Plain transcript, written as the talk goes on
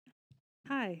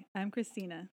Hi, I'm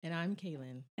Christina, And I'm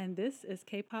Kaylin. and this is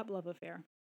K-Pop Love Affair.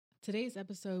 Today's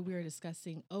episode, we are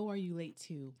discussing Oh Are You Late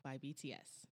Too by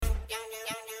BTS.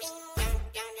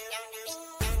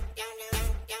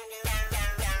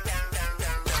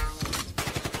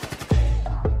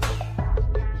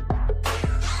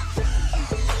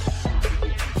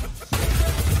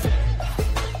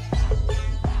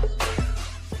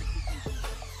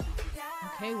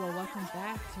 Okay, well, welcome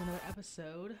back to another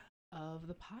episode of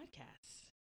the podcast.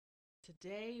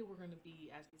 Today, we're going to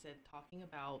be, as we said, talking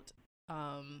about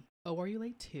Oh Are You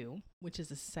Late Too, which is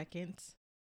the second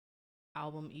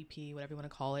album, EP, whatever you want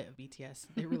to call it, of BTS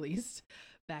they released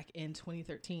back in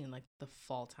 2013, like the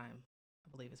fall time,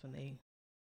 I believe is when they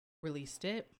released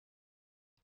it.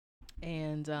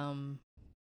 And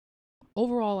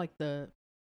overall, like the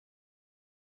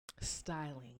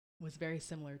styling was very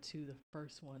similar to the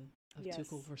first one of Too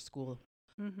Cool for School.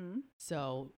 Mm-hmm.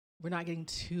 So we're not getting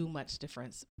too much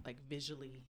difference, like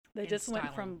visually. They just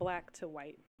went from black to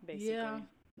white, basically.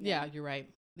 Yeah, you're right.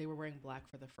 They were wearing black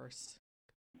for the first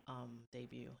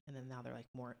debut, and then now they're like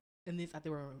more. And these,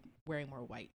 they were wearing more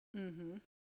white and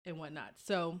whatnot.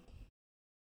 So,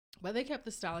 but they kept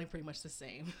the styling pretty much the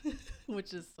same,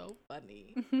 which is so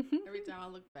funny. Every time I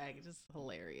look back, it's just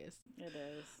hilarious. It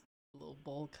is. Little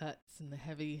bowl cuts and the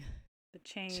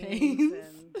chains.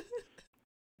 And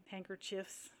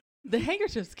handkerchiefs. The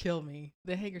handkerchiefs kill me.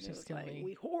 The handkerchiefs kill me.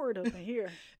 We hoard up in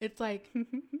here. It's like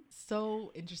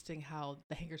so interesting how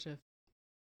the handkerchief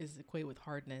is equated with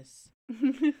hardness.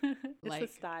 It's the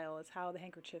style. It's how the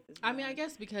handkerchief is worn. I mean, I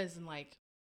guess because in like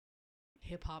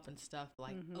hip hop and stuff,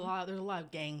 like there's a lot of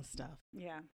gang stuff.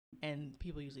 Yeah. And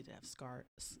people usually have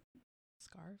scarves.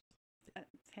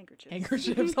 Handkerchiefs.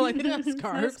 Handkerchiefs. So like they don't have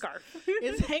scarves. It's a scarf.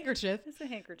 It's handkerchief. It's a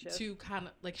handkerchief. To kind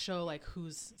of like show like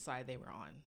whose side they were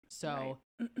on. So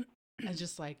it's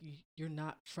just like you're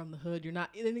not from the hood. You're not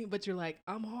anything, but you're like,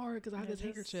 I'm hard because I have this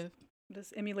handkerchief.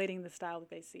 Just emulating the style that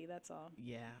they see. That's all.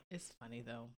 Yeah, it's funny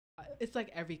though. It's like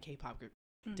every K-pop group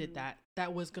did that.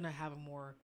 That was gonna have a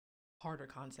more harder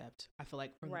concept. I feel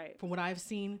like from what I've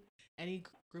seen, any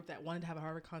group that wanted to have a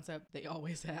harder concept, they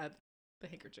always had the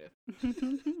handkerchief.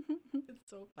 It's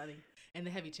so funny. And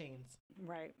the heavy chains.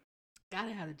 Right.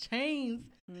 Gotta have the chains.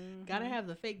 Gotta have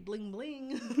the fake bling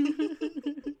bling.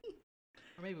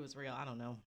 Or maybe it was real. I don't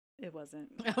know. It wasn't.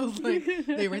 I was like,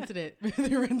 they rented it. No,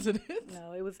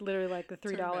 it was literally like the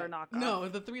 $3 knockoff. No,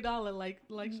 the $3 like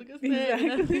Sugar said.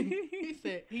 Exactly. He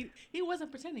said he wasn't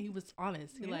pretending. He was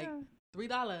honest. He like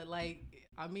 $3. Like,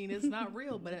 I mean, it's not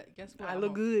real, but guess what? I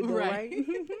look good, right?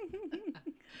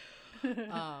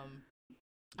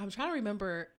 I'm trying to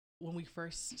remember when we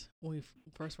first were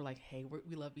like, hey,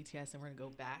 we love BTS and we're gonna go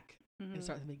back and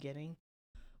start at the beginning.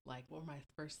 Like, what were my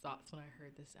first thoughts when I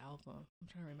heard this album? I'm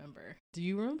trying to remember. Do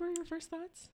you remember your first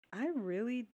thoughts? I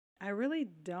really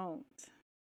don't.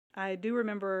 I do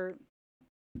remember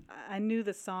I knew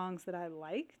the songs that I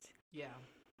liked. Yeah.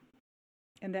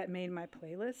 And that made my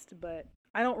playlist, but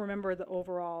I don't remember the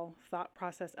overall thought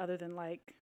process other than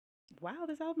like, wow,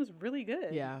 this album is really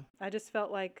good. Yeah. I just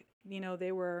felt like,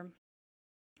 they were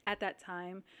at that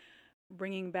time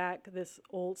bringing back this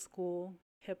old school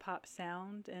hip hop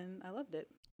sound, and I loved it.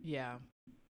 Yeah.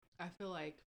 I feel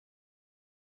like,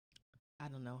 I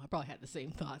don't know, I probably had the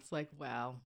same thoughts, like,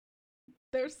 wow,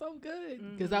 they're so good.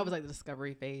 Because that was like the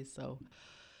discovery phase. So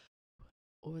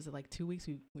what was it, like 2 weeks?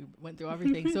 We went through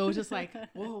everything. So it was just like,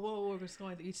 whoa, we're just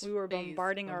going through each We were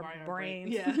bombarding our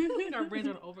brains. Yeah. Our brains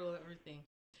are going to overload everything.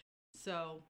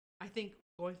 So I think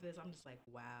going through this, I'm just like,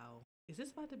 wow, is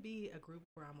this about to be a group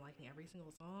where I'm liking every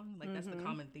single song? Like, that's the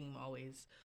common theme always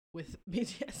with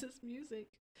BTS's music.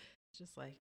 It's just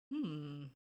like, I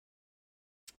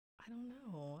don't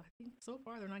know. I think so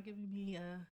far they're not giving me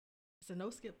it's a no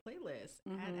skip playlist.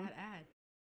 Add.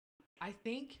 I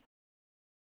think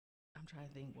I'm trying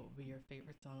to think what would be your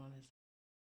favorite song on this.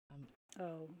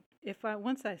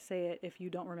 Once I say it, if you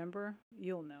don't remember,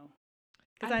 you'll know.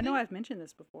 Because I know I've mentioned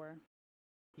this before.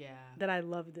 Yeah. That I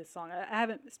love this song. I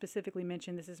haven't specifically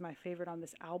mentioned this is my favorite on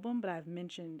this album, but I've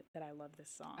mentioned that I love this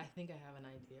song. I think I have an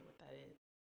idea what that is.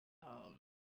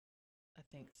 I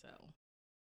think so.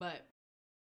 But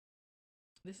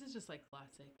this is just like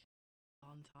classic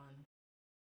Bonton,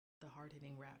 the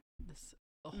hard-hitting rap.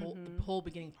 The whole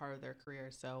beginning part of their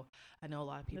career. So I know a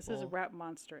lot of people. This is a rap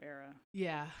monster era.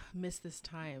 Yeah, missed this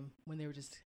time when they were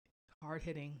just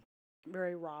hard-hitting.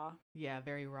 Very raw. Yeah,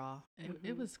 very raw.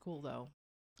 It was cool though.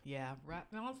 Yeah,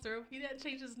 Rap Monster. He didn't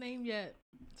change his name yet.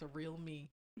 It's a real me.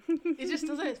 It just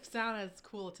doesn't sound as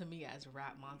cool to me as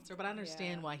Rap Monster, but I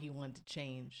understand why he wanted to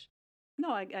change. No,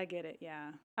 I get it.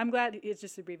 Yeah, I'm glad it's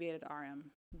just abbreviated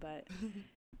RM, but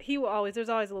he will always. There's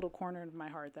always a little corner of my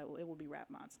heart that it will be Rap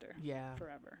Monster. Yeah,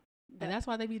 forever. And that's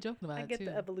why they be joking about it too. I get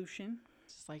the evolution.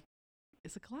 It's just like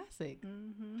it's a classic.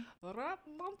 Mm-hmm. Rap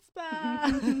Monster.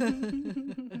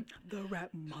 The Rap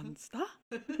Monster.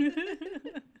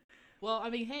 Well, I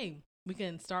mean, hey, we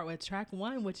can start with track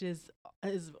 1, which is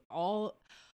all.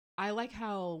 I like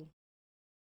how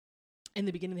in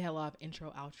the beginning they had a lot of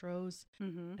intro outros,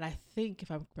 and I think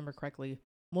if I remember correctly,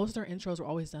 most of their intros were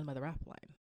always done by the rap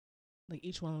line. Like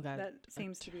each one got that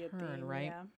seems to be a theme, right?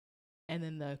 Yeah. And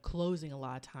then the closing a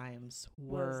lot of times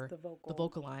were the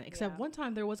vocal line. Except one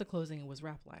time there was a closing, it was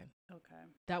rap line. Okay.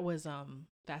 That was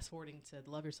fast forwarding to the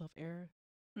Love Yourself era.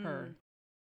 Her.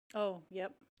 Oh,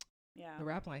 yep. Yeah. The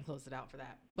rap line closed it out for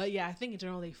that. But yeah, I think in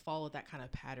general they followed that kind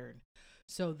of pattern.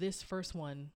 So this first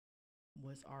one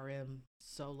was RM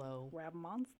solo. Rap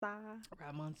Monster.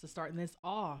 Rap Monster starting this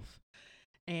off.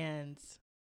 And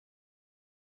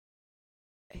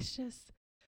it's just,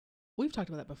 we've talked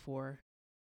about that before.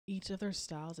 Each of their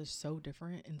styles is so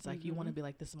different. And it's like, you want to be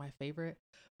like, this is my favorite.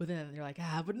 But then you're like,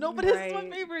 but no, but this is my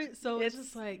favorite. So it's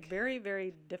just like very,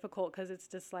 very difficult because it's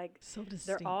just like, so distinct.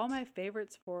 They're all my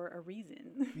favorites for a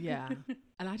reason. Yeah.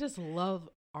 And I just love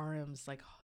RM's like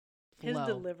flow. His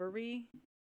delivery.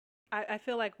 I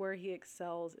feel like where he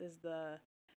excels is but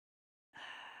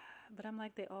I'm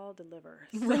like, they all deliver.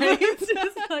 So right? It's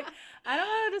just like, I don't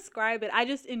know how to describe it. I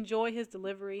just enjoy his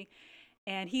delivery.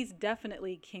 And he's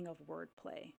definitely king of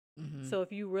wordplay. Mm-hmm. So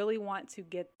if you really want to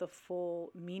get the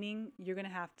full meaning, you're going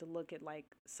to have to look at like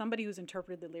somebody who's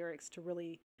interpreted the lyrics to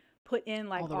really put in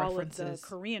like all of the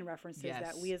Korean references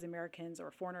that we as Americans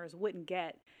or foreigners wouldn't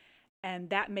get.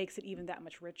 And that makes it even that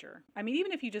much richer. I mean,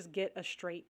 even if you just get a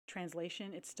straight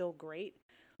translation, it's still great.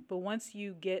 But once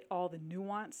you get all the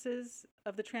nuances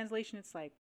of the translation, it's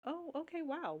like, oh, okay,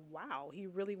 wow. He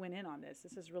really went in on this.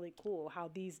 This is really cool how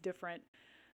these different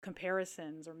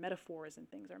comparisons or metaphors and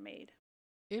things are made.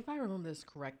 If I remember this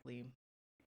correctly,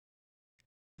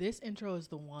 this intro is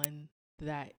the one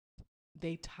that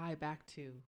they tie back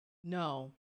to.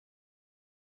 No.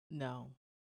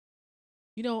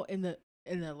 You know, in the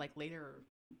like later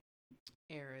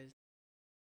eras,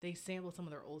 they sampled some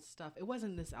of their old stuff. It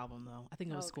wasn't this album though. I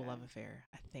think it was School Love Affair.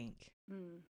 I think.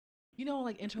 You know,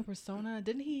 like Intro Persona.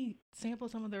 Didn't he sample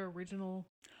some of their original?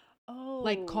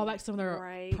 Like call back some of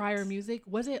their prior music.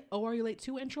 Was it RUL8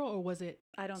 2 intro or was it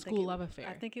School Love Affair?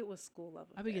 I think it was School Love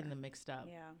Affair. I've been getting them mixed up.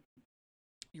 Yeah.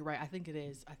 You're right. I think it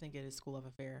is School Love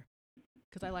Affair.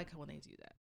 Because I like when they do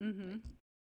that. Mm-hmm.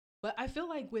 But I feel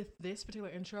like with this particular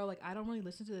intro, like I don't really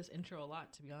listen to this intro a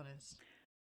lot, to be honest.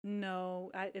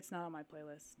 No, it's not on my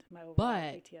playlist. My overall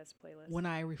BTS playlist. When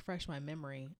I refresh my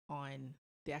memory on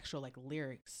the actual like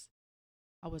lyrics,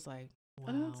 I was like,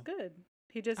 wow. Oh, that's good.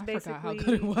 He just forgot how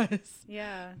good it was.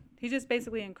 Yeah. He's just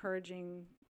basically encouraging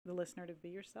the listener to be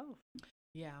yourself.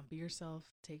 Yeah. Be yourself,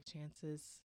 take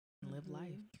chances, and live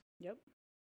life. Yep.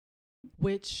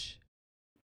 Which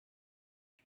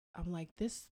I'm like,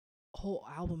 this whole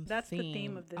album that's the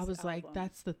theme of this I was album. Like,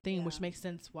 that's the theme, which makes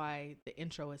sense why the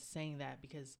intro is saying that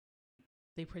because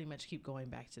they pretty much keep going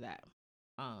back to that.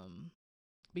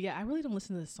 But yeah, I really don't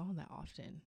listen to this song that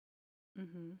often.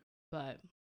 But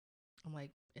I'm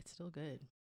like, it's still good.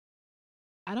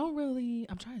 I'm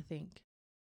trying to think.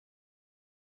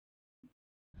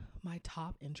 My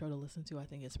top intro to listen to, I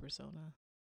think, is Persona.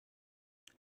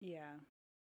 Yeah.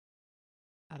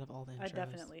 Out of all the intros. I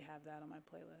definitely have that on my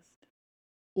playlist.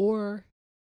 Or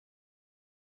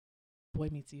Boy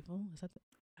Meets Evil. Is that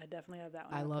I definitely have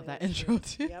that one. I love that intro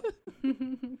too. Yep.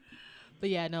 But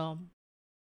yeah, no.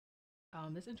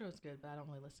 This intro is good, but I don't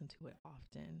really listen to it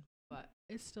often. But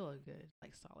it's still a good,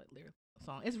 like, solid lyric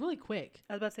song. It's really quick.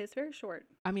 I was about to say it's very short.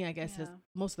 I mean, I guess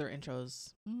most of their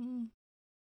intros,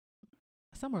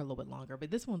 some are a little bit longer, but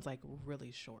this one's like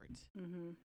really short.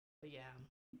 But yeah,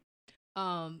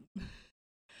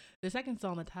 the second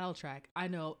song, the title track. I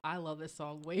know I love this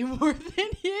song way more than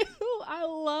you. I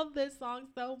love this song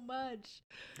so much.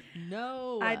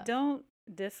 No, I don't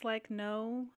dislike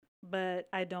No, but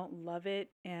I don't love it,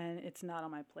 and it's not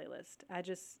on my playlist.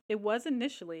 It was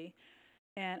initially,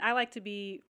 and I like to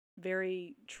be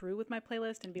very true with my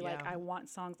playlist and be like, I want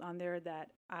songs on there that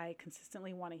I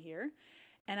consistently want to hear,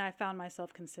 and I found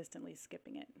myself consistently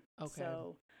skipping it. Okay.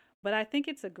 But I think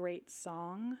it's a great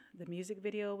song. The music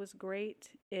video was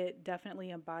great. It definitely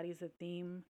embodies the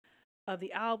theme of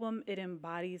the album. It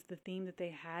embodies the theme that they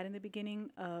had in the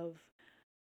beginning of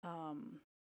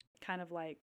kind of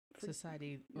like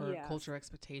society or culture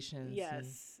expectations.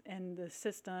 Yes, and the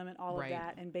system and all of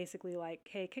that. And basically like,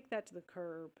 hey, kick that to the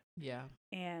curb. Yeah.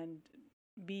 And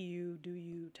be you, do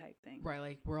you type thing. Right.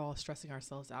 Like we're all stressing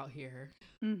ourselves out here,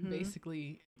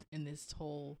 basically in this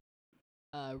whole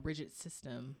rigid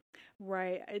system.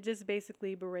 Right. It just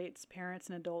basically berates parents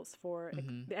and adults for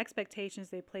the expectations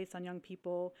they place on young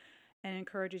people and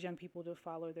encourages young people to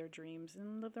follow their dreams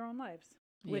and live their own lives.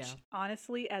 Which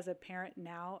honestly, as a parent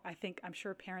now, I'm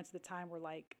sure parents at the time were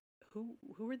like, who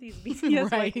are these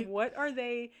BTS? Right. Like, what are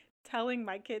they telling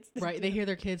my kids to do? They hear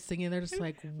their kids singing. They're just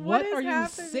like, what are you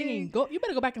singing? You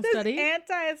better go back and study.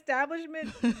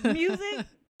 Anti-establishment music,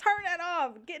 turn that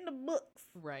off. Get in the books.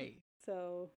 Right.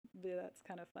 So yeah, that's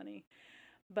kind of funny.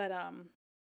 But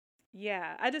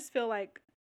yeah, I just feel like,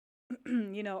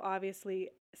 obviously,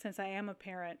 since I am a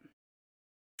parent,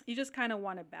 you just kind of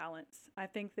want to balance. I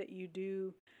think that you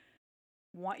do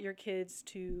want your kids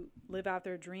to live out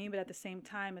their dream, but at the same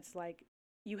time, it's like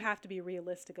you have to be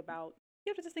realistic about, you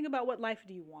have to just think about what life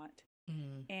do you want.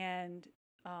 And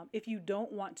if you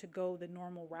don't want to go the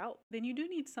normal route, then you do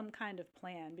need some kind of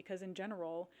plan, because in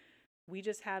general, we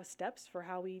just have steps for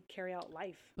how we carry out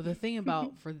life. But the thing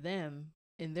about for them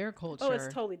in their culture,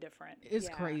 it's totally different. It's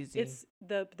crazy. It's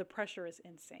the pressure is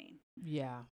insane.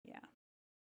 Yeah.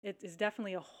 It is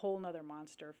definitely a whole nother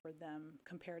monster for them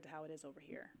compared to how it is over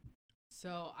here.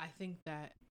 So I think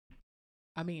that,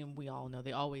 I mean, we all know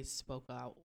they always spoke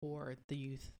out for the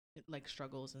youth, like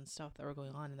struggles and stuff that were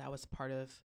going on, and that was part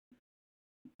of,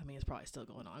 I mean, it's probably still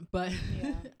going on, but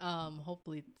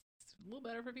hopefully it's a little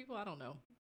better for people. I don't know.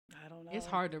 It's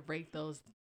hard to break those.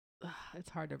 It's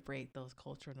hard to break those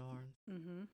cultural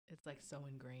norms. It's like so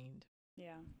ingrained.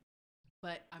 Yeah.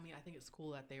 But I mean, I think it's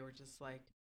cool that they were just like,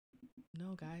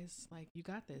 no, guys, like you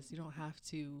got this. You don't have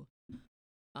to.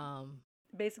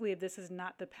 Basically, if this is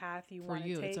not the path you want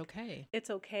to take, it's okay. It's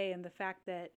okay. And the fact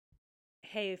that,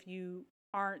 hey, if you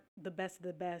aren't the best of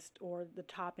the best or the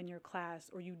top in your class,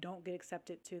 or you don't get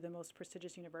accepted to the most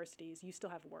prestigious universities, you still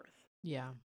have worth. Yeah.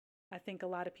 I think a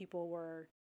lot of people were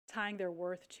tying their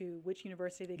worth to which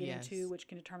university they get into, which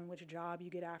can determine which job you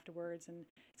get afterwards. And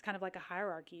it's kind of like a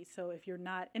hierarchy. So if you're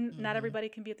not, and not everybody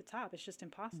can be at the top, it's just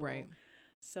impossible. Right.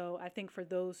 So I think for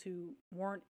those who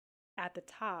weren't at the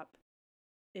top,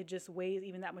 it just weighs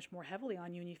even that much more heavily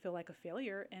on you, and you feel like a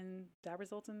failure, and that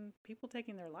results in people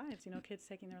taking their lives, kids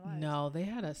taking their lives. No, they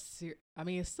had I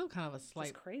mean, it's still kind of a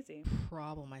slight crazy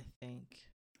problem, I think.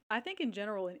 I think in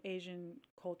general in Asian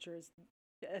cultures,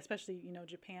 especially,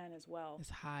 Japan as well. It's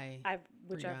high. I've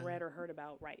read or heard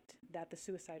about, right, that the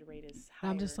suicide rate is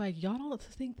higher. I'm just like, y'all don't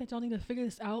think that y'all need to figure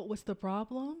this out? What's the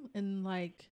problem? And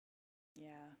like... Yeah.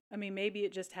 I mean, maybe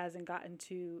it just hasn't gotten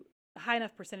to a high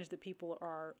enough percentage that people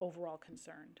are overall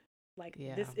concerned. Like,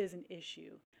 this is an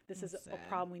issue. This is a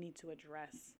problem we need to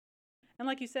address. And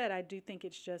like you said, I do think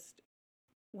it's just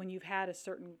when you've had a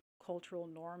certain cultural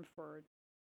norm for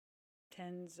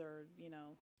tens or,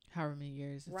 however many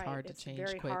years, it's hard to change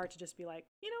It's very hard to just be like,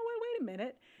 you know what, wait a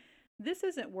minute. This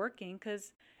isn't working,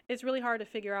 because it's really hard to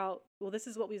figure out, well, this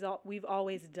is what we've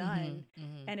always done.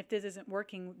 And if this isn't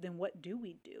working, then what do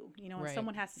we do? And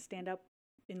someone has to stand up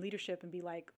in leadership and be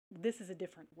like, this is a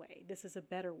different way. This is a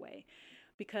better way.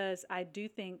 Because I do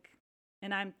think,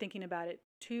 and I'm thinking about it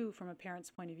too from a parent's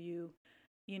point of view,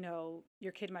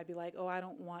 your kid might be like, oh, I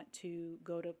don't want to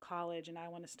go to college and I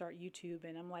want to start YouTube.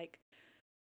 And I'm like,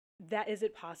 is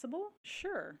it possible?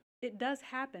 Sure. It does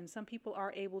happen. Some people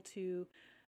are able to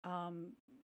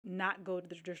not go to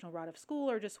the traditional route of school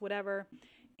or just whatever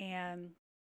and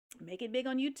make it big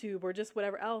on YouTube or just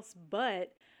whatever else.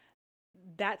 But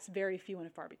that's very few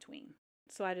and far between.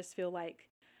 So I just feel like,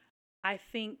 I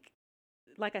think,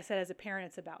 like I said, as a parent,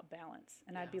 it's about balance.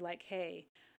 And I'd be like, hey,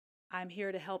 I'm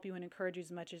here to help you and encourage you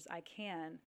as much as I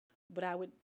can. But I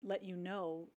would let you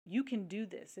know, you can do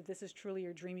this. If this is truly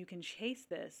your dream, you can chase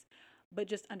this. But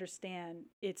just understand,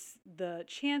 it's the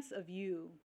chance of you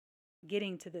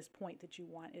getting to this point that you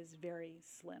want is very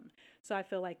slim. So I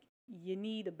feel like you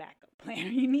need a backup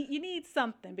plan. You need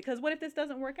something, because what if this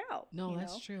doesn't work out? No,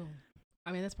 that's true.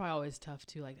 I mean, that's probably always tough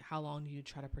too. Like, how long do you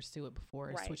try to pursue it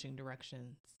before switching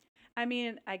directions? I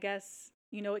mean, I guess,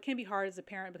 it can be hard as a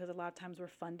parent because a lot of times we're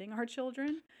funding our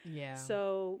children. Yeah.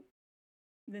 So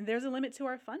then there's a limit to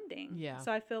our funding. Yeah.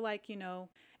 So I feel like,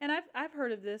 and I've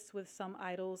heard of this with some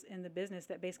idols in the business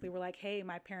that basically were like, hey,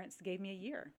 my parents gave me a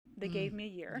year. They gave me a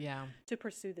year to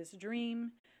pursue this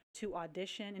dream, to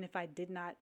audition. And if I did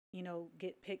not,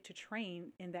 get picked to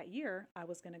train in that year, I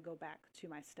was going to go back to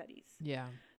my studies. Yeah.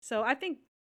 So I think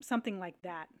something like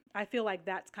that, I feel like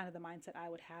that's kind of the mindset I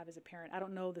would have as a parent. I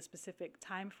don't know the specific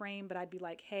time frame, but I'd be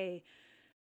like, hey,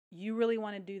 you really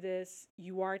want to do this.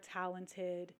 You are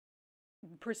talented.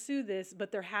 Pursue this,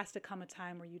 but there has to come a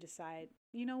time where you decide,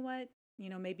 you know what?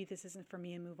 maybe this isn't for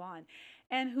me and move on.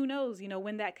 And who knows,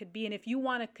 when that could be. And if you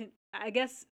want to, I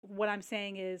guess what I'm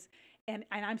saying is, and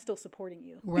I'm still supporting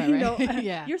you, right,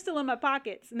 yeah, you're still in my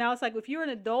pockets. Now it's like, if you're an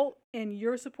adult and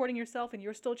you're supporting yourself and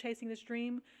you're still chasing this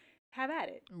dream, have at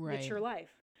it. Right. It's your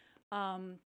life.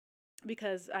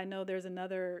 Because I know there's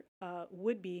another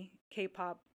would-be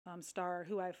K-pop star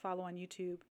who I follow on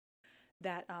YouTube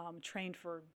that trained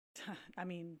for,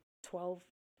 12,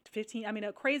 15,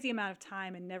 a crazy amount of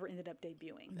time and never ended up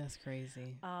debuting. That's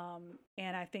crazy.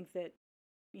 And I think that,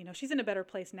 she's in a better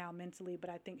place now mentally, but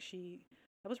I think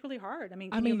that was really hard. Can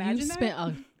you imagine that? Spent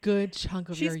a good chunk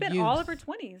of your youth. She spent all of her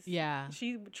 20s. Yeah.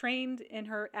 She trained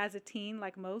as a teen,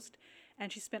 like most,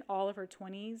 and she spent all of her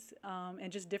 20s,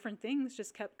 and just different things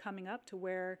just kept coming up to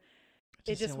where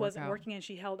it just wasn't working, and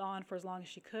she held on for as long as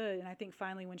she could. And I think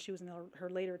finally when she was in her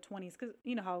later 20s, because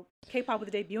you know how K-pop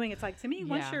with the debuting, it's like, to me,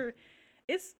 once you're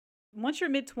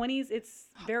mid-20s, it's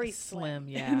very slim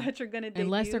yeah. that you're going to debut.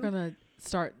 Unless they're going to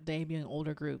start debuting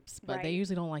older groups, but they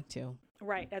usually don't like to.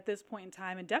 Right, at this point in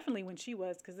time, and definitely when she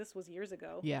was, because this was years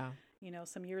ago. Yeah.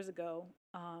 Some years ago.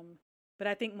 But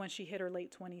I think when she hit her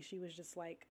late 20s, she was just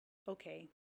like, okay,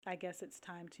 I guess it's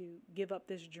time to give up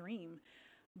this dream.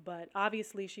 But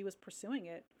obviously she was pursuing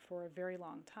it for a very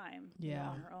long time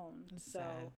on her own. That's so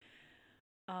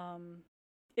sad.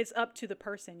 It's up to the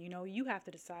person. You have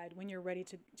to decide when you're ready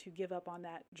to give up on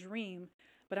that dream.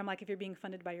 But I'm like, if you're being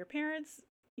funded by your parents,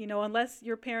 unless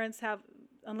your parents have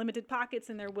unlimited pockets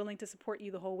and they're willing to support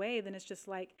you the whole way, then it's just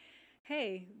like,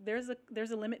 hey, there's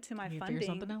a limit to my funding,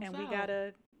 and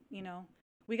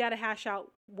we gotta hash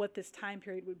out what this time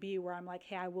period would be where I'm like,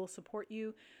 hey, I will support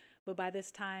you, but by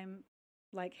this time,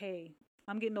 like, hey,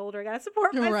 I'm getting older, I gotta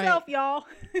support myself, y'all.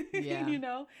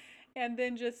 Yeah. And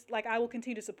then just like, I will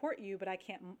continue to support you, but I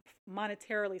can't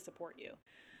monetarily support you.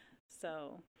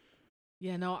 So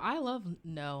yeah, no, I love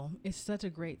No. It's such a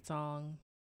great song,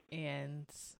 and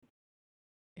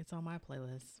it's on my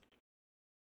playlist.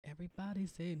 Everybody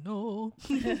say no.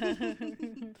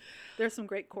 There's some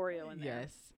great choreo in there.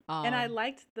 Yes. And I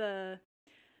liked the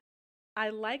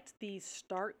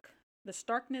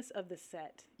starkness of the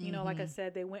set. Like I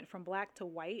said, they went from black to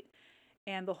white,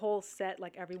 and the whole set,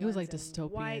 like, everyone, it was like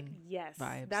dystopian white. Yes,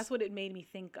 vibes. That's what it made me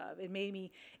think of.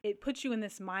 It puts you in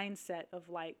this mindset of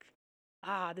like,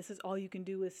 this is all you can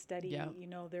do is study. Yep.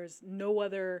 There's no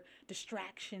other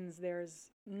distractions.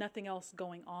 There's nothing else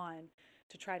going on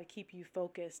to try to keep you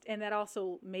focused. And that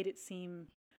also made it seem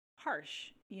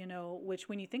harsh, which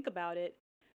when you think about it,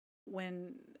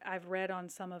 when I've read on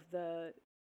some of the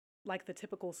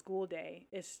typical school day,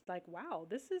 it's like, wow,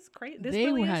 this is crazy. This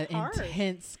really is hard.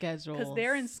 Intense schedules. Because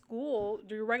they're in school,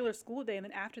 do a regular school day, and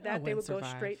then after that, they would go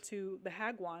straight to the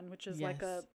Hagwon, which is like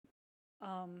a,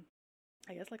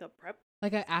 I guess like a prep,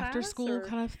 like an after school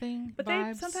kind of thing. But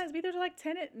vibes. They sometimes be there to like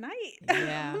 10 at night.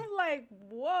 Yeah. I'm like,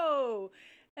 whoa.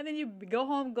 And then you go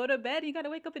home, go to bed, you got to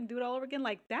wake up and do it all over again.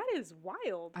 Like, that is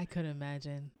wild. I couldn't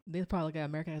imagine. They probably got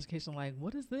American education like,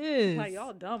 what is this? Like,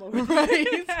 y'all dumb over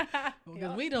right?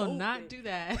 Because we do not do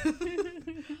that.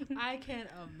 I can't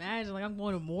imagine. Like, I'm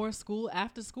going to more school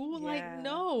after school. Yeah. Like,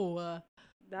 no.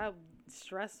 That's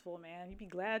stressful, man. You'd be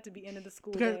glad to be into the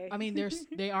school day.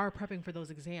 They are prepping for those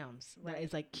exams. Right. That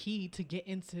is like key to get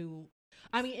into.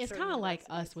 It's kind of like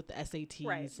us with the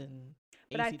SATs and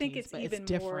but ACTs, I think it's even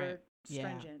more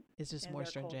stringent. Yeah, it's just more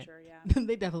stringent. Culture,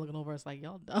 they definitely looking over us like,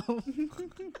 y'all dumb.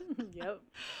 Yep.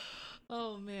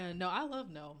 Oh man, no, I love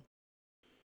No.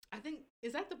 I think,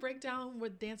 is that the breakdown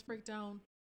with dance breakdown?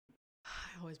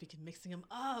 I always be mixing them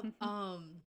up.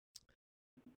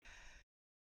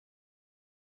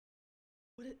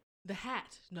 The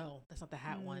hat? No, that's not the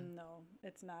hat one. No,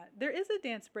 it's not. There is a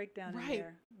dance breakdown in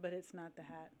there, but it's not the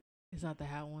hat. It's not the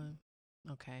hat one.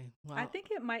 Okay. Well, I think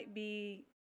it might be.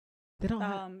 They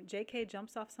don't. JK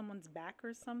jumps off someone's back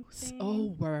or something.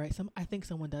 Oh, right. I think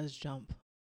someone does jump.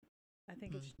 I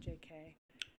think it's JK.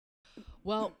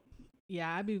 Well,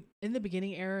 yeah. I'd be in the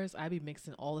beginning eras. I'd be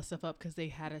mixing all the stuff up because they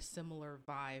had a similar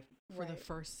vibe for the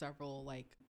first several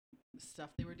stuff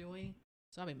they were doing.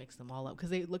 So I'd be mixing them all up because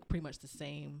they look pretty much the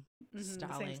same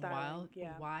styling.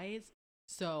 Wise.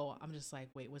 So I'm just like,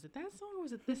 wait, was it that song or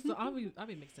was it this song? I'll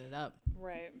be mixing it up.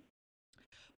 Right.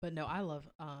 But no, I love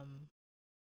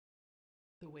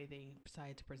the way they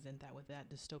decided to present that with that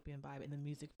dystopian vibe in the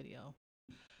music video.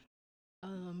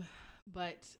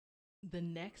 But the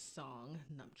next song,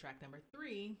 track number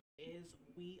 3, is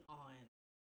We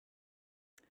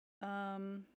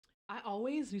On. I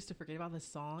always used to forget about this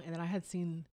song, and then I had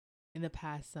seen in the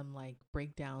past some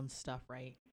breakdown stuff,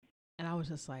 right? And I was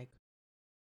just like,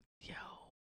 yo,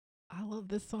 I love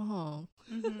this song.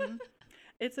 Mm-hmm.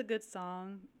 It's a good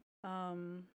song.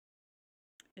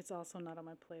 It's also not on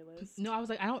my playlist. No, I was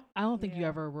like, I don't think you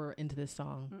ever were into this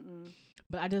song. Mm-mm.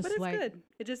 But it's like, good.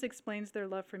 It just explains their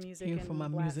love for music. Here and for my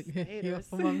music. Here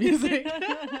for my music.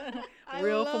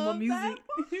 Real for my music.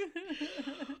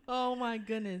 Oh my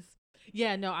goodness.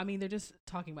 Yeah, no, I mean, they're just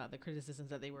talking about the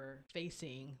criticisms that they were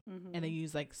facing, and they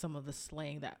use like some of the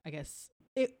slang that I guess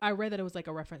I read that it was like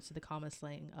a reference to the common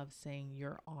slang of saying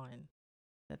 "you're on"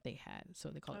 that they had, so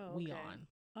they call it "we on."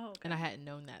 Oh, okay. And I hadn't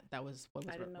known that was what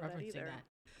was referencing that.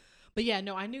 But But yeah,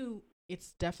 no, I knew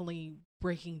it's definitely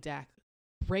breaking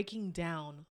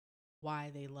down why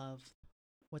they love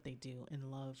what they do and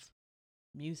love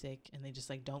music, and they just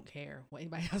like don't care what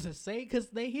anybody has to say because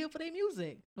they here for their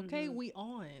music. Okay, we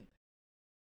on.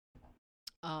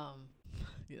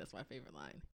 Yeah, that's my favorite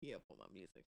line. Here for my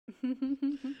music.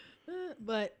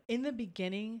 But in the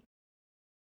beginning,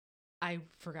 I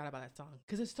forgot about that song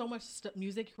because there's so much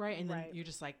music, right? And then you're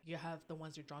just like, you have the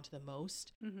ones you're drawn to the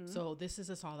most. So this is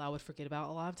a song that I would forget about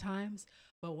a lot of times.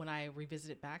 But when I revisit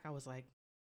it back, I was like,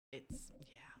 it's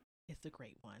a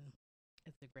great one.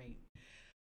 It's a great.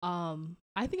 I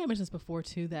think I mentioned this before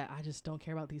too, that I just don't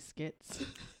care about these skits.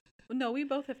 No, we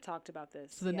both have talked about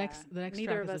this. So the next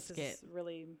neither track of us is a skit. Is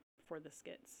really for the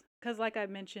skits because, like I've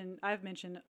mentioned, I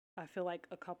feel like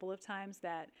a couple of times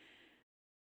that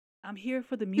I'm here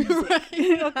for the music.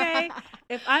 Okay,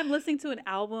 if I'm listening to an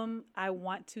album, I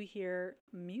want to hear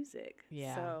music.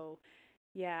 Yeah. So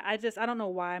yeah, I don't know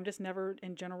why. I'm just never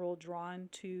in general drawn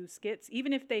to skits,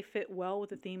 even if they fit well with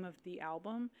the theme of the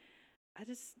album. I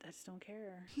just don't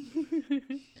care.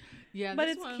 Yeah, but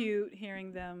it's cute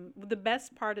hearing them. The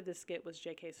best part of the skit was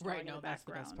JK snoring in the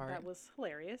background. The best part. That was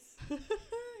hilarious. He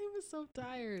was so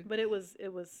tired. But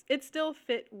it still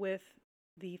fit with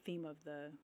the theme of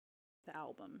the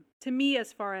album. To me,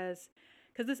 as far as,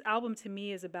 because this album to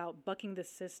me is about bucking the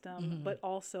system, but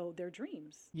also their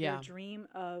dreams. Yeah. Their dream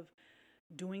of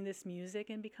doing this music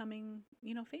and becoming,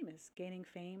 famous, gaining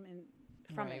fame and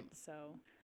from it. So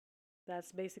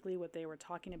that's basically what they were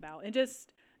talking about. And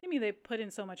they put in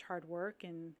so much hard work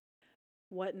and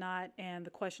whatnot. And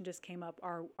the question just came up,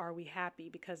 are we happy?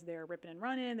 Because they're ripping and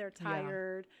running, they're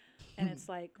tired. Yeah. And it's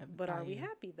like, but are we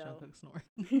happy though? Jungkook snoring.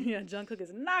 Yeah, Jungkook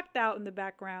is knocked out in the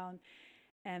background.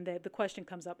 And the question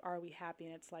comes up, are we happy?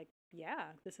 And it's like, yeah,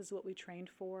 this is what we trained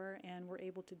for and we're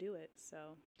able to do it.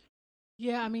 So.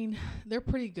 Yeah, I mean, they're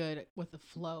pretty good with the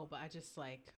flow, but I just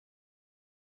like,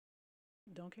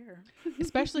 don't care.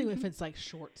 Especially if it's like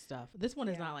short stuff. This one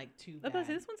is not like too bad.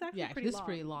 This one's actually pretty long. This is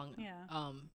pretty long.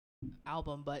 Yeah.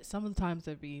 Album, but sometimes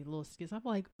there'd be little skits. I'm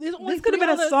like, this could have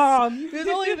been a song. There's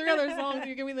only 3 other songs.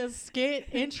 You're giving me the skit,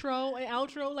 intro, and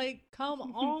outro. Like, come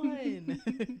on.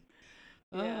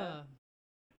 Yeah.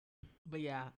 But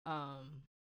yeah.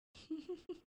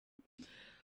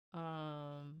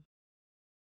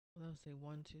 Let's say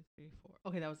 1, 2, 3, 4.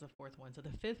 Okay, that was the 4th one. So the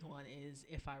 5th one is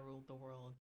 "If I Ruled the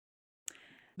World."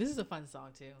 This is a fun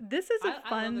song too. This is a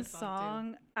fun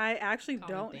song. I actually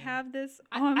don't have this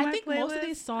on my playlist. I think most of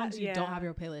these songs you don't have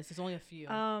your playlist. There's only a few.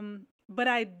 But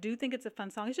I do think it's a fun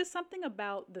song. It's just something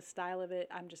about the style of it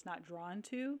I'm just not drawn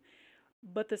to.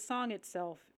 But the song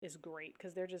itself is great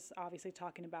because they're just obviously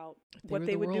talking about what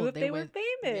they would do if they were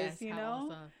famous,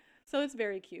 So it's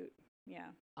very cute. Yeah.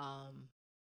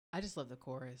 I just love the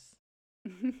chorus.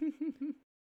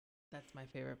 That's my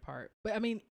favorite part. But I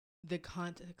mean, the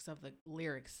context of the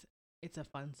lyrics, it's a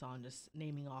fun song, just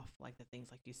naming off like the things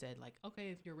like you said, like,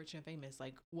 okay, if you're rich and famous,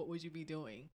 like what would you be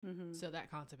doing? So that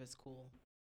concept is cool.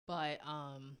 But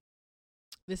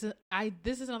this is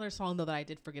another song though that I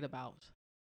did forget about.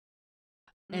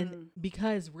 And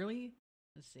because really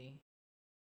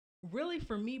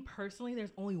for me personally,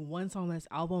 there's only one song on this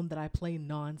album that I play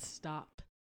nonstop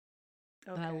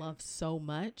that I love so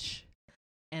much,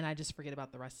 and I just forget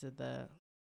about the rest of the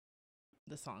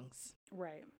songs.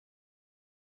 Right.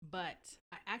 But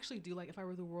I actually do like "If I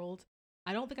Were the World."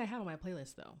 I don't think I have on my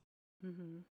playlist though.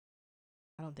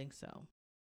 I don't think so.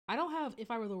 I don't have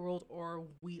 "If I Were the World" or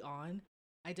 "We On."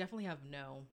 I definitely have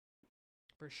 "No"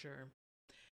 for sure.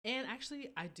 And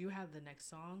actually, I do have the next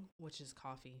song, which is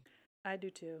 "Coffee." I do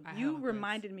too. You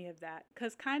reminded me of that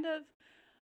because kind of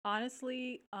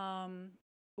honestly,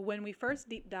 when we first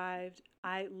deep dived,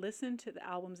 I listened to the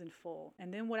albums in full.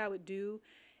 And then what I would do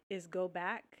is go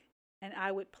back and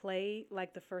I would play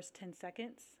like the first 10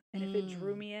 seconds. And if it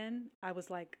drew me in, I was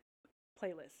like,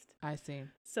 playlist. I see.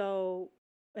 So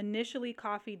initially,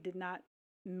 Coffee did not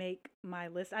make my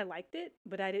list. I liked it,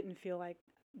 but I didn't feel like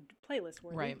playlist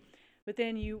worthy. Right. But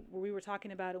then we were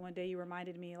talking about it one day. You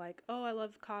reminded me like, oh, I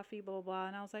love Coffee, blah, blah, blah.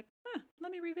 And I was like,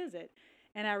 let me revisit.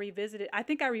 And I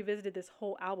think I revisited this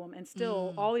whole album, and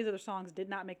still all these other songs did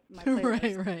not make my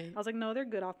playlist. Right. I was like, no, they're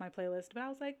good off my playlist. But I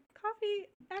was like, coffee,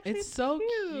 actually, it's so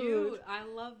cute. I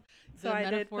love the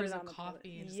metaphors of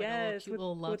coffee and just like a cute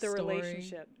little love story. With the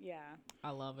relationship. Yeah.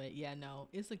 I love it. Yeah, no,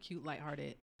 it's a cute,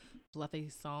 lighthearted, fluffy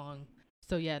song.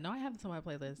 So yeah, no, I have this on my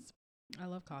playlist. I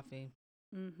love coffee.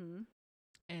 Mm-hmm.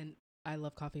 And I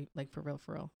love coffee, like for real.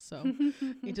 So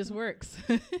it just works.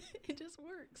 It just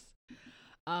works.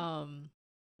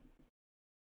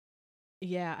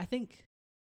 Yeah, I think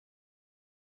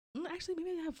actually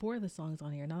maybe I have 4 of the songs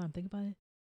on here now that I'm thinking about it.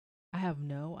 I have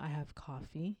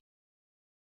coffee,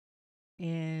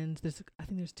 and I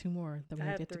think there's 2 more that we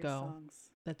have yet to go. Songs.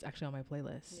 That's actually on my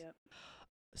playlist. Yep.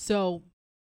 So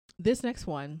this next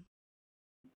one,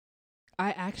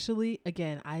 I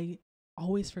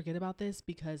always forget about this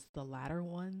because the later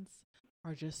ones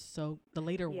are just so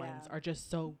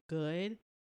good.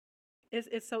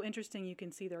 It's so interesting. You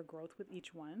can see their growth with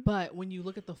each one. But when you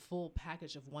look at the full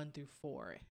package of 1 through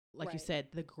 4, like you said,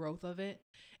 the growth of it.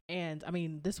 And I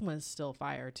mean, this one is still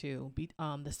fire too.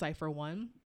 The Cypher Part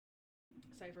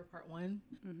 1.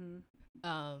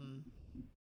 Mm-hmm.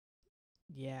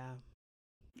 Yeah.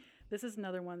 This is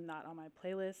another one not on my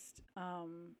playlist.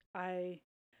 I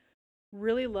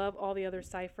really love all the other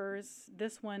ciphers.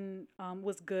 This one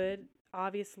was good.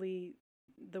 Obviously,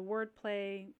 the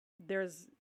wordplay, there's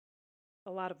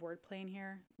a lot of wordplay in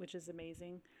here, which is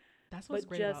amazing. That's what's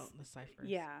great about the ciphers.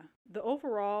 Yeah. The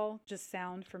overall just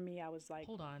sound for me, I was like,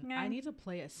 hold on. I need to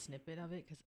play a snippet of it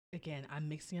because, again, I'm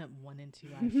mixing up 1 and 2.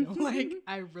 I feel like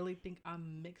I really think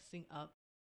I'm mixing up.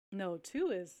 No,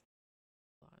 2 is.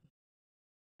 Hold on.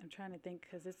 I'm trying to think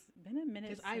because it's been a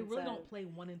minute. Because I really don't play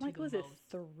 1 and 2 like, was it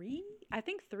 3? I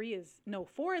think 3 is. No,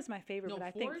 4 is my favorite, but I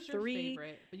think 3. Your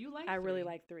favorite, but you like 3. I really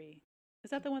like 3. Is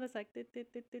that the one that's like?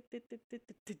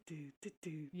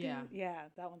 Yeah. Yeah,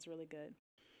 that one's really good.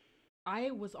 I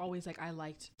was always like, I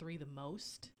liked 3 the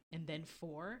most, and then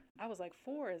 4. I was like,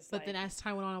 4 is. But then as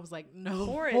time went on, I was like, no,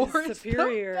 4 is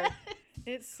superior.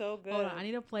 It's so good. Hold on, I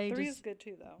need to play. 3 is good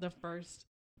too, though. The first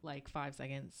 5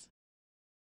 seconds.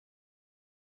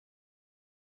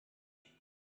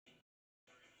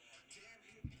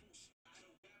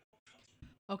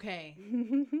 Okay.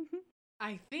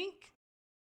 I think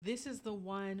this is the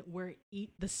one where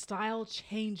the style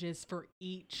changes for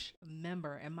each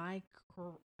member.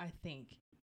 I think.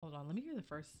 Hold on. Let me hear the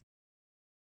first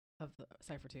of the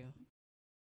Cypher 2.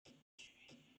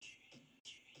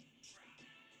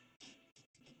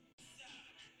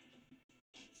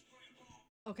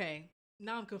 Okay.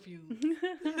 Now I'm confused.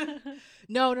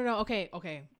 No.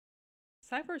 Okay.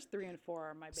 Cyphers 3 and 4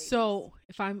 are my babies. So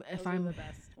if I'm the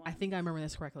best ones. I think I remember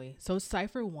this correctly. So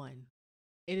Cypher 1,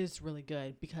 it is really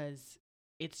good because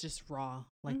it's just raw.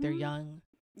 Like they're young.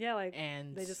 Yeah, like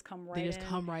and they just come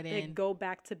right in. They go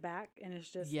back to back and it's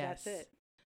just that's it.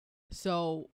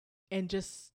 So and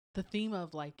just the theme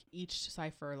of like each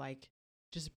cipher, like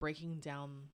just breaking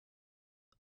down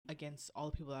against all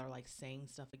the people that are like saying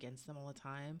stuff against them all the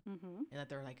time, and that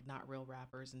they're like not real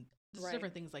rappers and just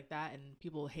different things like that, and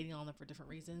people hating on them for different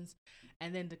reasons,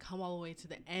 and then to come all the way to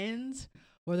the end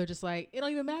where they're just like, it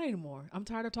don't even matter anymore. I'm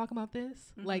tired of talking about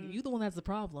this. Like, you the one that's the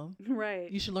problem. Right.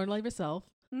 You should learn to love yourself.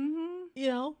 You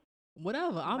know,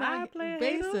 whatever. I'm not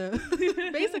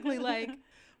basically like,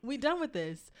 we done with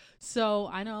this. So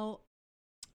I know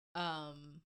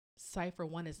Cypher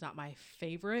 1 is not my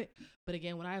favorite, but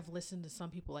again, when I've listened to some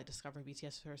people like discovering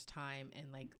BTS first time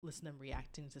and like listen to them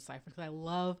reacting to Cypher, because I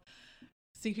love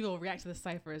seeing people react to the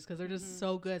ciphers because they're just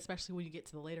so good, especially when you get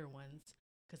to the later ones,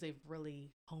 because they've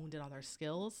really honed in on their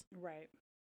skills. Right.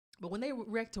 But when they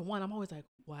react to 1, I'm always like,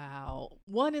 wow,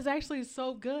 1 is actually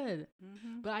so good.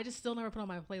 But I just still never put on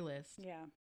my playlist. Yeah.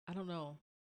 I don't know.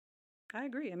 I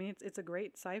agree. I mean, it's a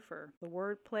great cipher. The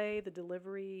wordplay, the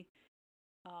delivery.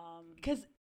 Because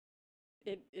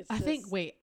it's I think,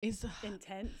 it's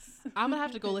intense. I'm going to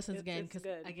have to go listen again because,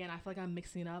 again, I feel like I'm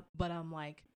mixing it up. But I'm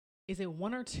like, is it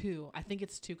 1 or 2? I think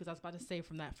it's 2 because I was about to say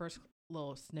from that first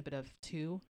little snippet of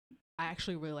 2, I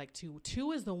actually really like 2.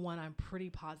 2 is the one I'm pretty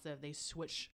positive they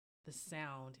switch the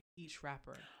sound each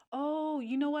rapper. Oh,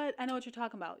 you know what? I know what you're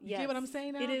talking about. You get what I'm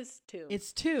saying now? It is 2.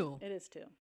 It's 2. It is 2.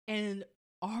 And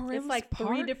RM's it's like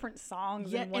 3 different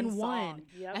songs in one song.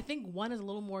 Yep. I think 1 is a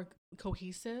little more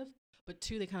cohesive, but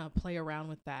 2, they kind of play around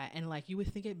with that. And like, you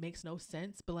would think it makes no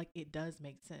sense, but like, it does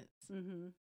make sense.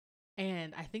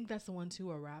 And I think that's the one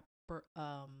too, a rapper,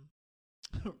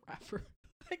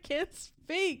 I can't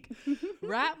speak.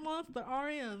 Rap Monster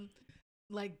RM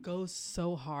like goes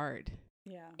so hard.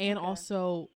 Yeah. And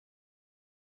also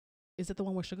Is it the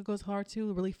one where Sugar goes hard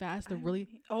too, really fast?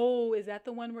 Oh, is that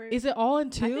the one where? Is it all in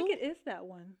 2? I think it is that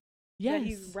one. Yes. That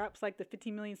he raps like the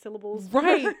 15 million syllables.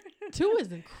 Right. 2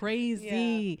 isn't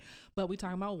crazy, but we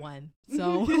talking about 1.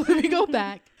 So let me go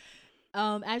back.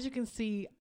 As you can see,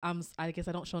 I guess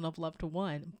I don't show enough love to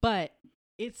 1, but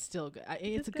it's still good.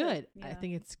 It's good. Yeah. I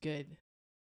think it's good.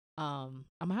 I'm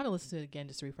gonna have to listen to it again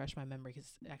just to refresh my memory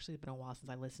because it's actually been a while since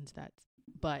I listened to that.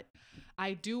 But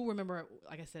I do remember,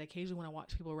 like I said, occasionally when I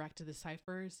watch people react to the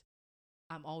ciphers,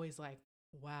 I'm always like,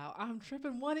 wow, I'm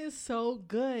tripping. 1 is so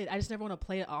good. I just never want to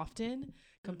play it often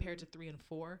compared to 3 and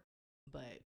 4.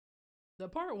 But the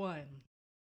part 1,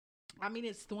 I mean,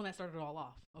 it's the one that started it all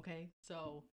off. Okay.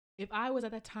 So if I was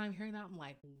at that time hearing that, I'm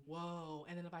like, whoa.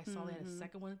 And then if I saw that as a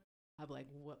second one, I'd be like,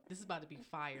 what? This is about to be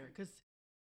fire. Because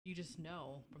you just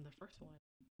know from the first one,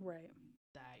 right,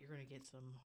 that you're going to get some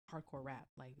hardcore rap,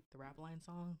 like the rap line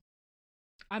song.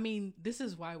 I mean, this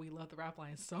is why we love the rap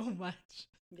line so much.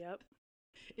 Yep.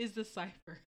 Is the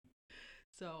cipher.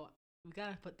 So we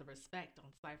got to put the respect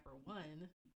on cipher 1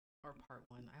 or part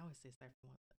 1. I always say cipher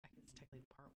 1, but I guess it's technically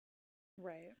part 1.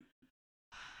 Right.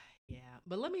 Yeah.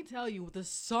 But let me tell you, the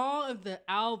song of the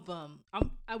album,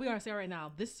 we gotta say right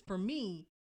now, this for me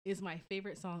is my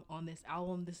favorite song on this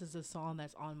album. This is a song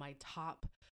that's on my top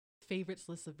favorites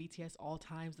list of BTS all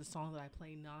times. The song that I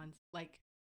play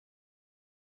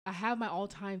I have my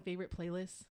all-time favorite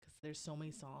playlist because there's so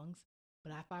many songs.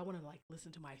 But if I want to like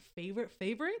listen to my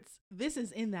favorites, this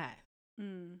is in that.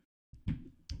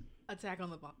 Attack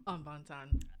on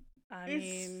Bangtan. I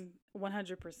mean,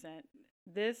 100%.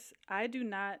 This I do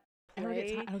not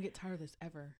play. I don't get tired of this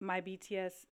ever. My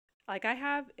BTS. Like, I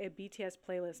have a BTS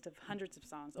playlist of hundreds of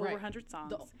songs, over 100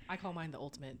 songs. I call mine the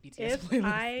ultimate BTS if playlist. If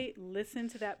I listen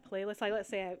to that playlist, like, let's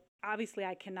say,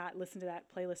 I cannot listen to that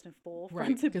playlist in full, right,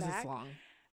 front to back. Because it's long.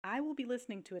 I will be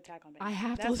listening to Attack on Bangtan. I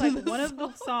have That's to listen like to one of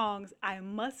the songs I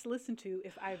must listen to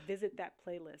if I visit that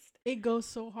playlist. It goes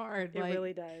so hard. It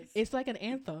really does. It's like an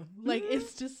anthem. Like,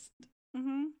 it's just...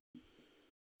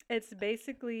 It's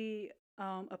basically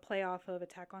a play off of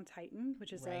Attack on Titan,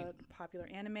 which is a popular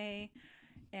anime.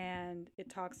 And it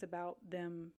talks about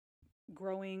them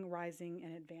growing, rising,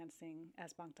 and advancing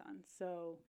as Bangtan.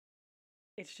 So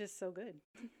it's just so good.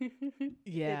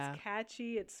 Yeah. It's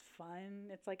catchy. It's fun.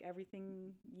 It's like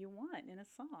everything you want in a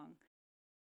song.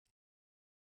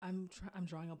 I'm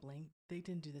drawing a blank. They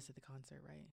didn't do this at the concert,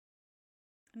 right?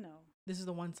 No. This is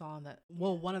the one song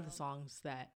one of the songs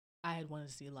that I had wanted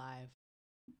to see live.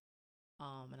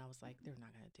 And I was like, they're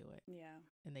not going to do it. Yeah.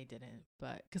 And they didn't.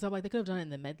 But, because I'm like, they could have done it in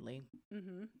the medley.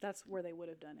 That's where they would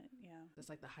have done it. Yeah. That's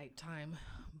like the hype time.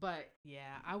 But,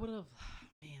 yeah, I would have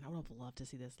loved to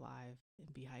see this live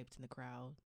and be hyped in the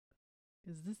crowd.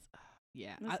 Because this,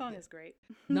 the song is great.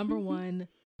 Number 1,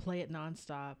 play it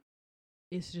nonstop.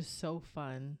 It's just so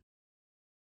fun.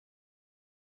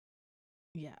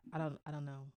 Yeah, I don't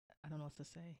know. I don't know what to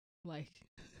say. Like,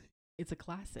 it's a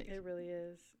classic. It really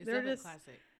is. They're just a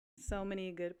classic. So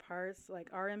many good parts.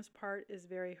 Like, RM's part is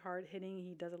very hard hitting.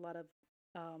 He does a lot of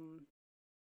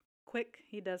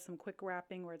he does some quick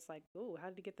rapping where it's like, oh, how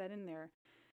did he get that in there?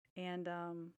 And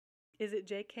is it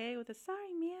JK with a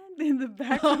sorry man in the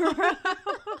background?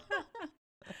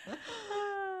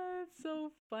 It's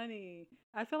so funny.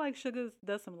 I feel like Suga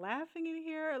does some laughing in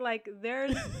here. Like,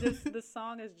 there's just the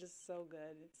song is just so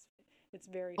good. It's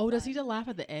very fun. Does he just laugh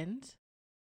at the end?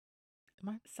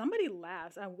 Somebody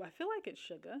laughs. I feel like it's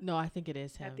Suga. No, I think it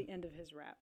is him. At the end of his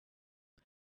rap.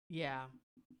 Yeah.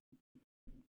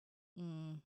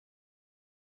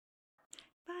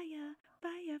 Fire,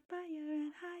 fire, fire,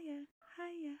 and higher,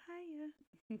 higher, higher.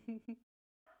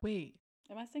 Wait.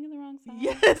 Am I singing the wrong song?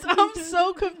 Yes, I'm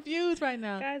so confused right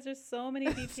now. Guys, there's so many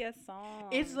BTS songs.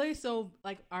 It's literally so,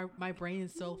 like, my brain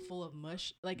is so full of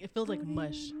mush. Like, it feels like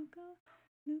mush.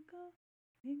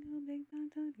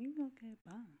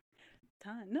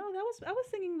 No, I was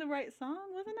singing the right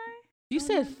song, wasn't I? You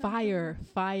said fire,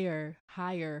 fire,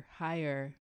 higher,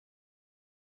 higher.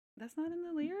 That's not in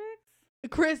the lyrics?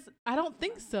 Chris, I don't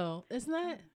think so. Isn't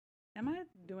that? Am I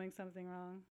doing something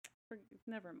wrong?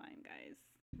 Never mind, guys.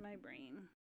 My brain.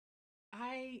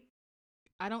 I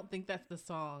don't think that's the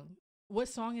song. What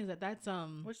song is that? That's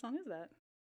Which song is that?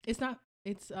 It's not.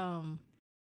 It's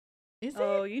Is it?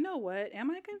 Oh, you know what? Am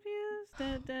I confused?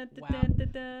 Wow.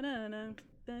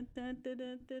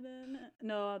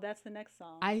 No, that's the next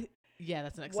song.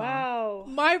 That's the next song. Wow.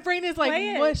 My brain is like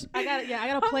mush. I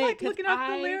gotta play it. Looking up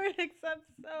the lyrics. I'm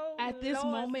so at this lost.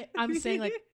 moment, I'm saying,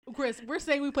 like, Chris, we're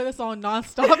saying we play this song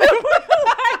nonstop. And we're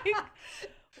like,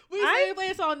 we play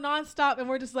this song nonstop, and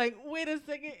we're just like, wait a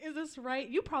second, is this right?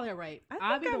 You probably are right.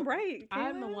 I think I'm right.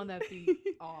 I'm the one that be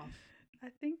off. I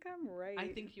think I'm right. I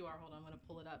think you are. Hold on, I'm gonna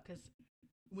pull it up because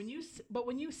when you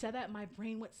said that, my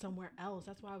brain went somewhere else.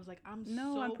 That's why I was like, I'm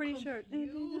pretty confused. sure.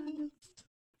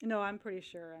 No, I'm pretty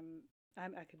sure.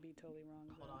 I could be totally wrong.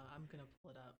 Hold on, I'm gonna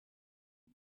pull it up.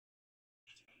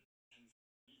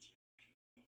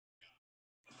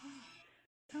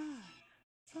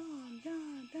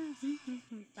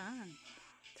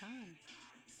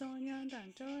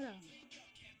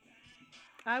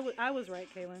 I was right,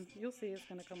 Kaylin. You'll see it's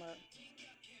gonna come up.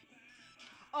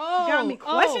 Oh, got me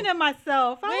questioning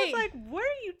myself. Wait. I was like, "What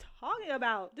are you talking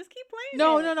about? Just keep playing."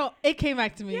 No. It came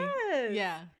back to me.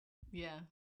 Yes. Yeah.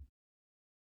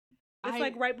 It's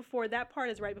like right before that part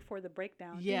is right before the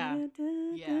breakdown. Yeah.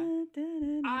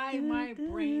 My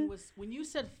brain was when you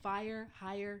said fire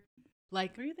higher,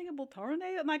 like were you thinking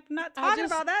Tornado? I'm like not talking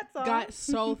about that song. Got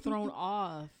so thrown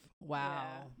off. Wow.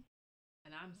 Yeah.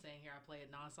 And I'm saying here I play it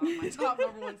nonstop. My top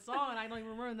number one song, and I don't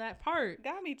even remember that part.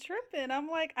 Got me tripping. I'm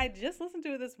like, I just listened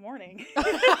to it this morning.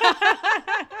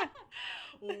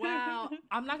 Wow.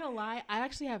 I'm not gonna lie. I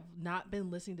actually have not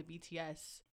been listening to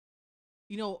BTS.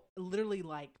 Literally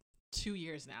like 2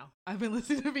 years now. I've been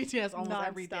listening to BTS almost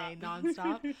every day,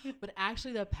 nonstop. But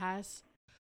actually, the past,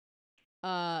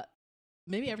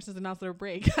 maybe ever since the announced their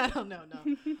break, I don't know.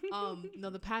 No,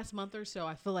 the past month or so,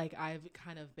 I feel like I've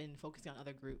kind of been focusing on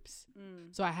other groups,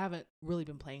 so I haven't really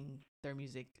been playing their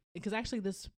music. Because actually,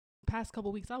 this past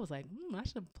couple weeks, I was like, I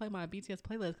should play my BTS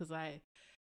playlist because I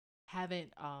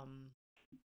haven't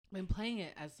been playing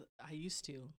it as I used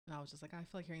to, and I was just like, I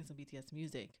feel like hearing some BTS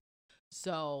music.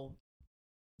 So.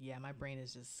 Yeah, my brain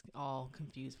is just all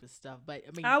confused with stuff. But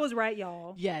I mean, I was right,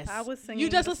 y'all. Yes, I was singing. You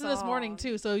just listened this morning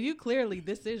too, so you clearly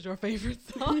this is your favorite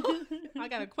song. I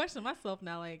gotta question myself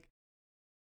now. Like,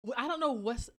 I don't know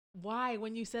why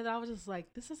when you said that I was just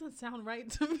like, this doesn't sound right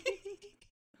to me.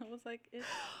 I was like, it's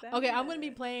okay. I'm gonna be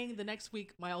playing the next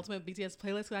week my ultimate BTS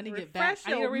playlist because I need to get back.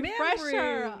 I need a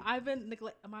refresher. I've been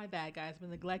my bad, guys. Been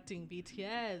neglecting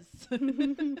BTS.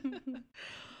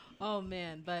 Oh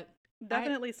man, but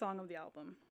definitely song of the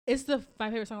album. It's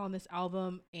my favorite song on this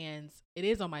album, and it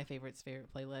is on my favorite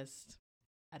playlist.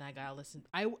 And I gotta listen.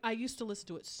 I used to listen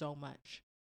to it so much,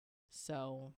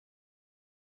 so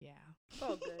yeah. It's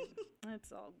all good.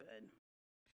 It's all good.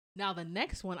 Now the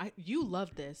next one, you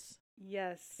love this.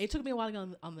 Yes. It took me a while to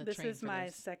go on the train. This is my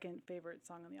second favorite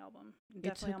song on the album. Definitely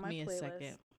it took on my me playlist. a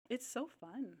second. It's so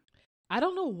fun. I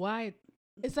don't know why.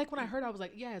 It's like when I heard it, I was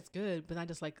like, yeah, it's good, but I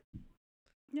just like.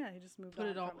 Yeah, you just moved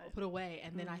put away,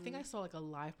 and then I think I saw like a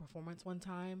live performance one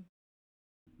time.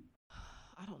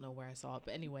 I don't know where I saw it,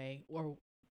 but anyway, or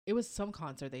it was some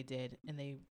concert they did, and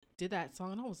they did that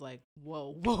song, and I was like,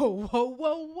 whoa,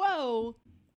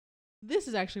 this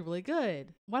is actually really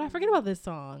good. Why did I forget about this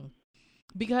song?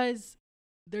 Because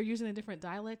they're using the different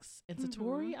dialects in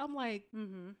Satori. I'm like,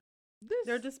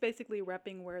 they're just basically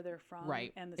repping where they're from,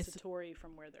 right? And the Satori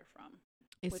from where they're from.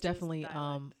 It's definitely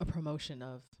a promotion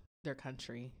of their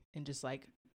country and just like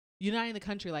uniting the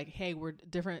country, like, hey, we're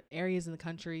different areas in the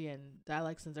country and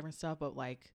dialects and different stuff, but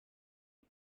like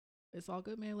it's all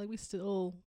good, man. Like we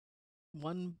still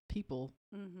one people.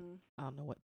 I don't know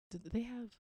what did they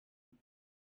have.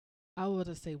 I would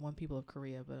just say one people of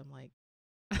Korea, but I'm like,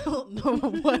 I don't know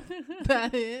what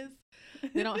that is.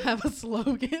 They don't have a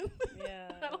slogan.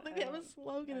 Yeah, I don't think they have a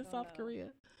slogan in South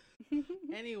Korea.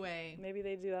 Anyway, maybe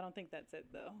they do. I don't think that's it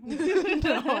though.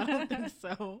 No, I don't think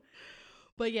so.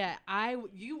 But yeah,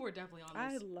 you were definitely on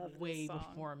this way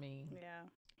before me. Yeah,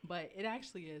 but it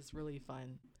actually is really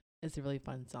fun. It's a really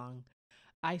fun song.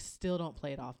 I still don't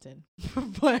play it often,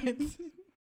 but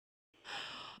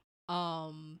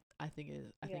I think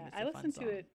it's a I listen song. to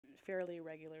it fairly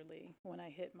regularly when I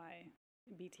hit my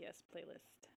BTS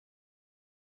playlist.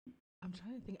 I'm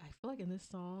trying to think. I feel like in this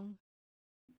song,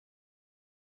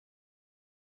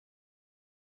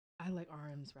 I like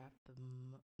RM's rap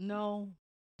no,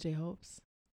 J-Hope's.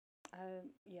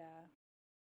 Yeah.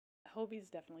 Hobie's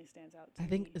definitely stands out to me. I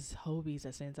think it's Hobie's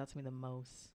that stands out to me the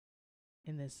most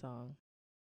in this song.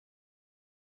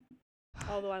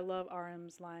 Although I love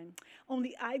RM's line,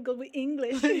 only I go with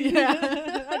English.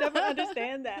 Yeah. I never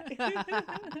understand that.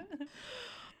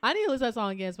 I need to listen to that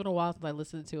song again. It's been a while since I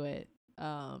listened to it.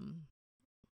 Because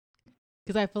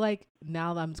I feel like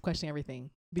now I'm questioning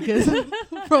everything. Because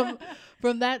from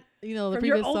that, the from previous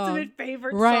your song, ultimate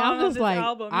favorite right? Song I'm just like,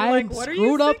 I'm like,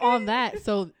 screwed up on that.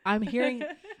 So I'm hearing,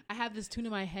 I have this tune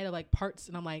in my head of like parts,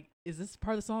 and I'm like, is this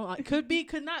part of the song? Could be,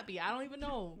 could not be. I don't even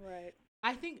know. Right.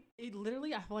 I think it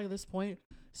literally. I feel like at this point,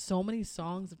 so many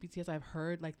songs of BTS I've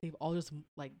heard, like they've all just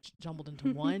like jumbled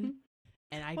into one,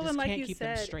 and I just can't keep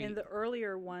them straight. In the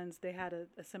earlier ones, they had a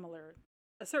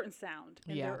certain sound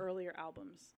in their earlier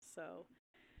albums. So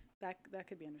that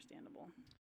could be understandable.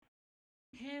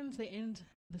 And they end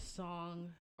the song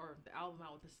or the album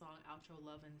out with the song "Outro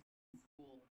Love and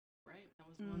School," right? That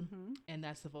was one, and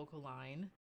that's the vocal line,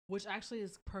 which actually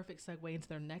is perfect segue into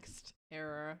their next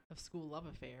era of school love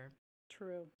affair.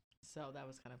 True. So that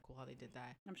was kind of cool how they did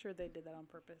that. I'm sure they did that on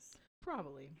purpose.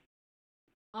 Probably.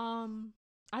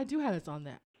 I do have this on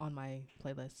my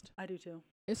playlist. I do too.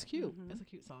 It's cute. It's a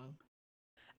cute song.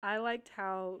 I liked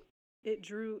how it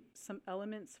drew some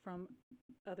elements from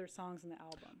other songs in the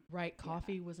album. Right.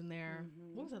 Coffee was in there.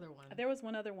 What was the other one? There was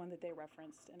one other one that they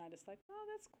referenced, and I just like, oh,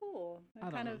 that's cool.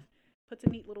 It kind know. of puts a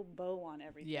neat little bow on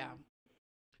everything. Yeah.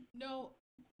 No,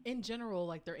 in general,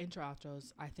 like their intro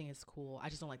outros, I think it's cool. I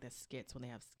just don't like the skits when they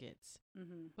have skits.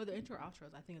 But the intro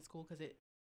outros, I think it's cool because it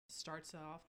starts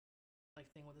off like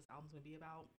saying what this album's gonna be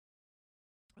about,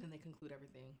 and then they conclude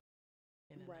everything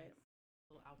in a nice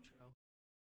little outro.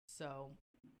 So,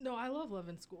 no, I love Love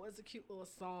in School. It's a cute little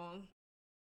song.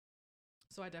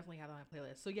 So I definitely have it on my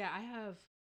playlist. So yeah, I have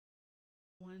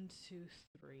 1, 2,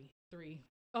 3.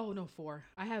 Oh no, 4.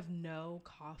 I have No,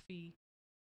 Coffee,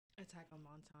 Attack on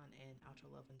Montan, and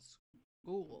Outro Love in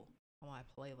School on my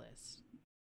playlist.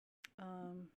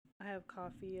 I have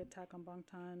Coffee, Attack on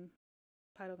Bangtan,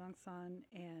 Paido Gangsan,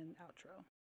 and Outro.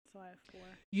 So I have 4.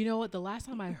 You know what? The last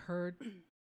time I heard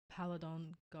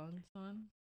Paladon Gangsan,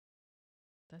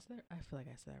 that's there. I feel like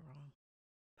I said that wrong.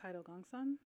 Paido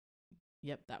Gangsan?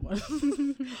 Yep, that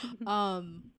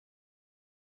one.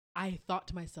 I thought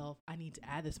to myself, I need to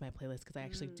add this to my playlist because I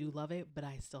actually do love it, but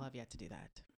I still have yet to do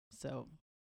that. So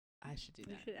I should do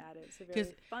that. You should add it. It's a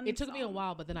very fun it took song. me a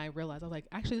while, but then I realized I was like,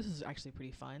 actually, this is actually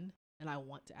pretty fun, and I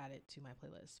want to add it to my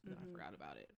playlist. But then I forgot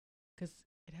about it because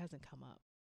it hasn't come up,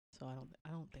 so I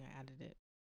don't think I added it.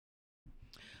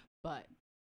 But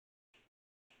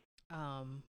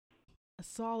a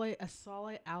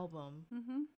solid album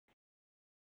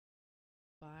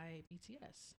by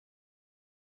BTS.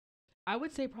 I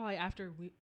would say probably after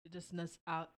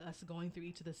us going through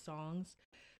each of the songs,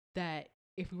 that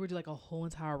if we were to do like a whole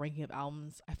entire ranking of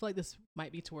albums, I feel like this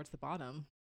might be towards the bottom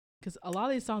because a lot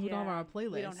of these songs we don't have on our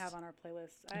playlist. We don't have on our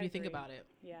playlist. If you think about it,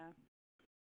 yeah.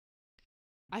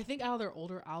 I think out of their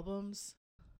older albums,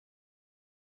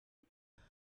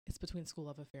 it's between School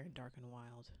Love Affair and Dark and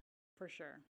Wild. For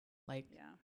sure. Like,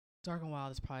 Dark and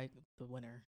Wild is probably the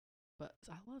winner, but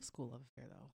I love School Love Affair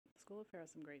though. School Affair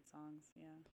has some great songs, yeah.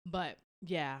 But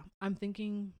yeah, I'm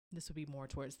thinking this would be more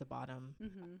towards the bottom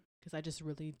because I just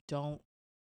really don't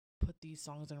put these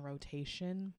songs in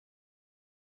rotation.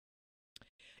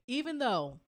 Even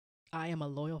though I am a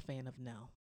loyal fan of No.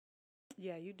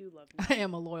 Yeah, you do love No. I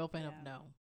am a loyal fan of No.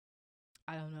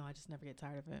 I don't know. I just never get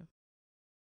tired of it.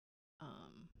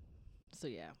 So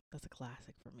yeah, that's a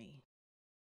classic for me.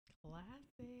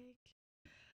 Classic.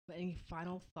 But any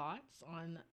final thoughts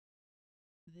on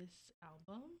this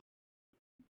album?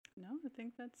 No, I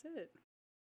think that's it.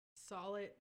 Solid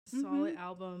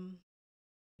album.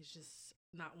 It's just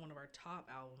not one of our top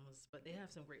albums, but they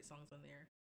have some great songs on there.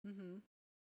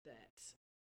 That,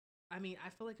 I mean, I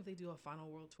feel like if they do a final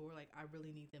world tour, like I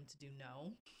really need them to do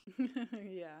No.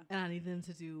 Yeah. And I need them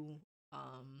to do,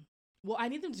 I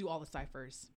need them to do all the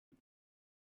ciphers.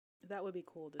 That would be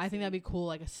cool. I think that'd be cool,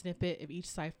 like a snippet of each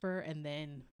cipher, and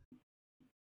then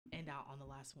end out on the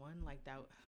last one. Like that,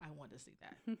 I want to see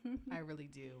that. I really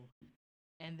do.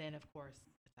 And then, of course,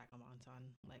 Attack on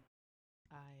Montan. Like,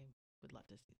 I would love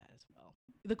to see that as well.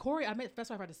 The choreo,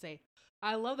 that's what I tried to say.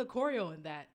 I love the choreo in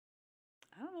that.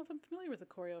 I don't know if I'm familiar with the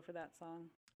choreo for that song.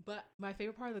 But my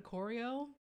favorite part of the choreo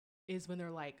is when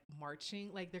they're like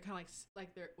marching, like they're kind of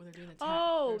like they're when they're doing the tap.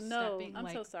 Oh no, stepping, I'm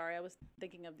like, so sorry. I was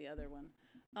thinking of the other one.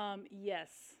 Yes,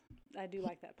 I do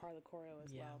like that part of the choreo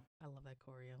as well. I love that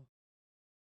choreo.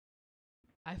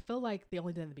 I feel like they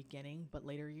only did it in the beginning, but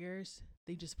later years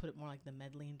they just put it more like the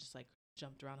medley and just like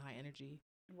jumped around high energy.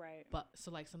 Right. But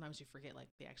so like sometimes you forget like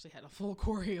they actually had a full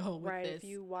choreo with right. this. If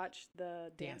you watch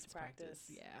the dance practice,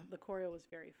 the choreo was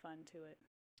very fun to it.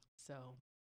 So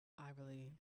I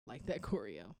really like that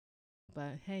choreo.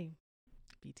 But hey,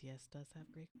 BTS does have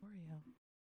great choreo.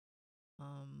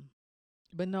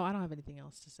 But no, I don't have anything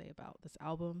else to say about this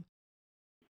album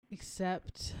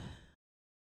except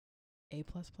A++.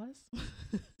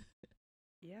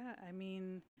 Yeah, I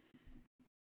mean,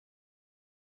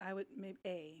 I would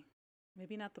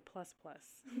maybe not the plus.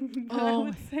 I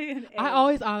would say an A. I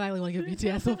always automatically want to give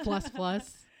BTS a plus.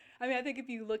 I mean, I think if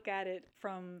you look at it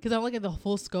from, because I'm looking at the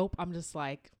full scope, I'm just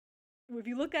like, if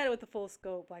you look at it with the full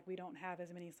scope, like we don't have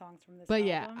as many songs from this. But album.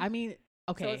 Yeah, I mean,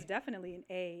 okay, so it's definitely an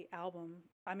A album.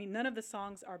 I mean, none of the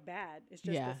songs are bad. It's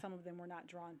just that some of them we're not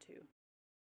drawn to.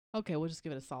 Okay, we'll just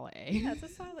give it a solid A. Yeah, it's a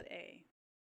solid A.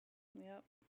 Yep.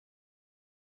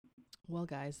 Well,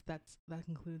 guys, that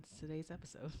concludes today's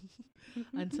episode.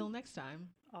 Until next time.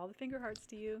 All the finger hearts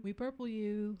to you. We purple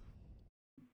you.